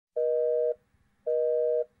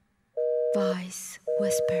Voice,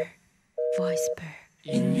 whisper, VOISPER.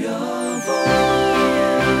 In your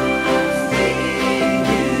voice.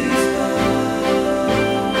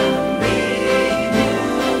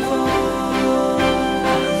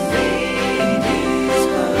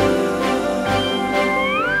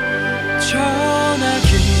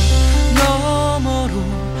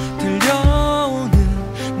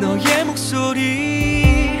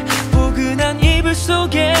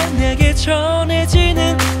 속에 내게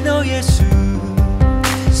전해지는 너의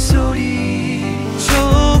숨소리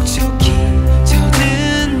촉촉히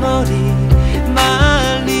젖은 머리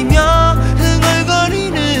말리며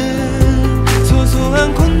흥얼거리는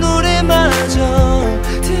소소한 콧노래마저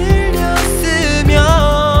들렸으면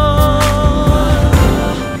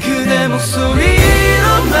그대 목소리로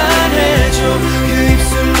말해줘 그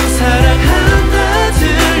입술로 사랑한다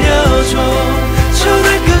들려줘 전을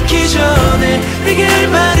끊기 전에 내게 할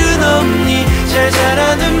말은 없니 잘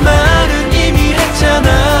자라는 말은 이미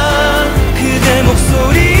했잖아 그대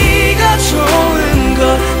목소리가 좋은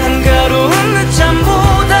걸 한가로운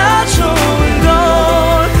늦잠보다 좋은 걸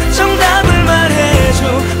정답을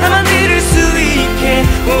말해줘 나만 들을 수 있게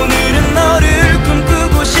오늘은 너를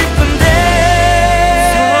꿈꾸고 싶은데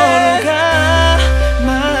서로가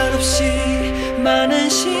말없이 많은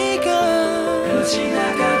시간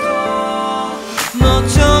지나가도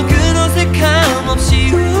멋져 어색함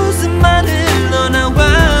없이 웃음만 흘러나와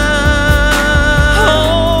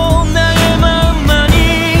나의 마음만이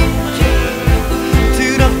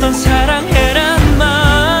들었던 사랑해란 말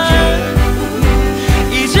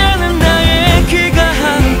이제는 나의 귀가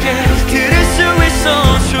함께 들을 수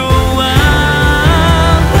있어 좋아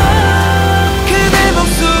그대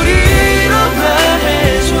목소리로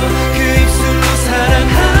말해줘 그 입술로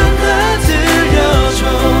사랑한다 들려줘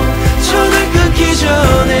전을 끊기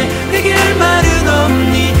전에 내게 할 말은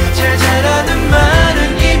없니 잘 자라는 말은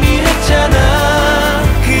이미 했잖아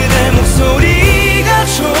그대 목소리가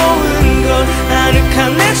좋은 걸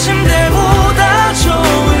아늑한 내 침대보다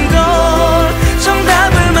좋은 걸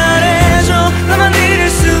정답을 말해줘 나만 들을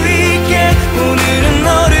수 있게 오늘은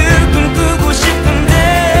너를 꿈꾸고 싶은데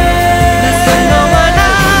낯선 너와 나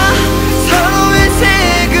서로의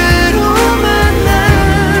색으로 만나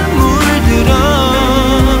물들어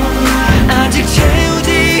아직 채우지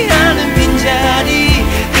않은 빈자리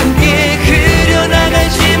함께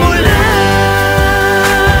그려나갈지 몰라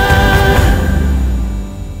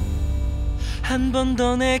한 번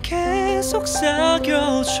더 내게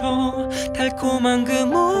속삭여줘 달콤한 그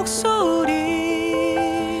목소리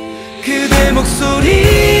그대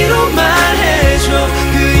목소리로 말해줘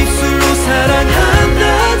그 입술로 사랑하